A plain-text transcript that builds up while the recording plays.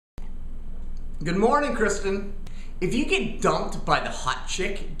Good morning, Kristen. If you get dumped by the hot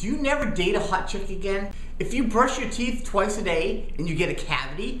chick, do you never date a hot chick again? If you brush your teeth twice a day and you get a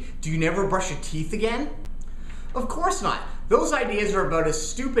cavity, do you never brush your teeth again? Of course not. Those ideas are about as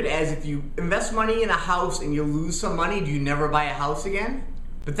stupid as if you invest money in a house and you lose some money, do you never buy a house again?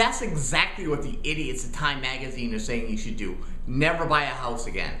 But that's exactly what the idiots at Time Magazine are saying you should do. Never buy a house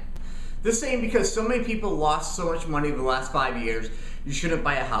again. They're saying because so many people lost so much money over the last 5 years, you shouldn't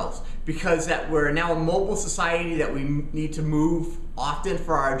buy a house. Because that we're now a mobile society, that we need to move often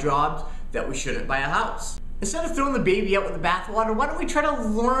for our jobs, that we shouldn't buy a house. Instead of throwing the baby out with the bathwater, why don't we try to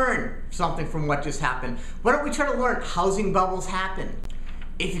learn something from what just happened? Why don't we try to learn housing bubbles happen?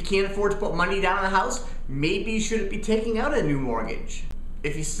 If you can't afford to put money down on a house, maybe you shouldn't be taking out a new mortgage.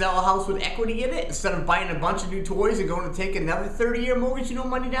 If you sell a house with equity in it, instead of buying a bunch of new toys and going to take another 30-year mortgage and no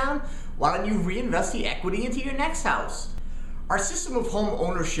money down, why don't you reinvest the equity into your next house? Our system of home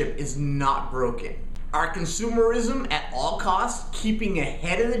ownership is not broken. Our consumerism at all costs, keeping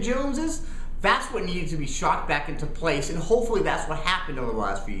ahead of the Joneses, that's what needed to be shocked back into place, and hopefully that's what happened over the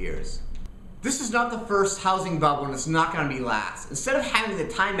last few years. This is not the first housing bubble, and it's not going to be last. Instead of having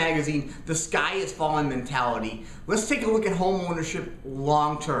the Time Magazine, the sky is falling mentality, let's take a look at home ownership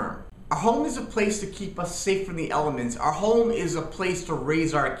long term. Our home is a place to keep us safe from the elements. Our home is a place to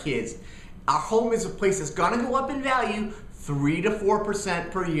raise our kids. Our home is a place that's going to go up in value 3 to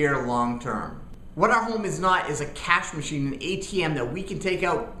 4% per year long term. What our home is not is a cash machine, an ATM that we can take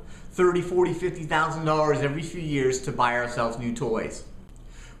out $30, $40, $50,000 every few years to buy ourselves new toys.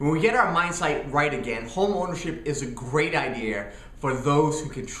 When we get our mindset right again, home ownership is a great idea for those who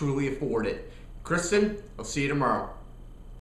can truly afford it. Kristen, I'll see you tomorrow.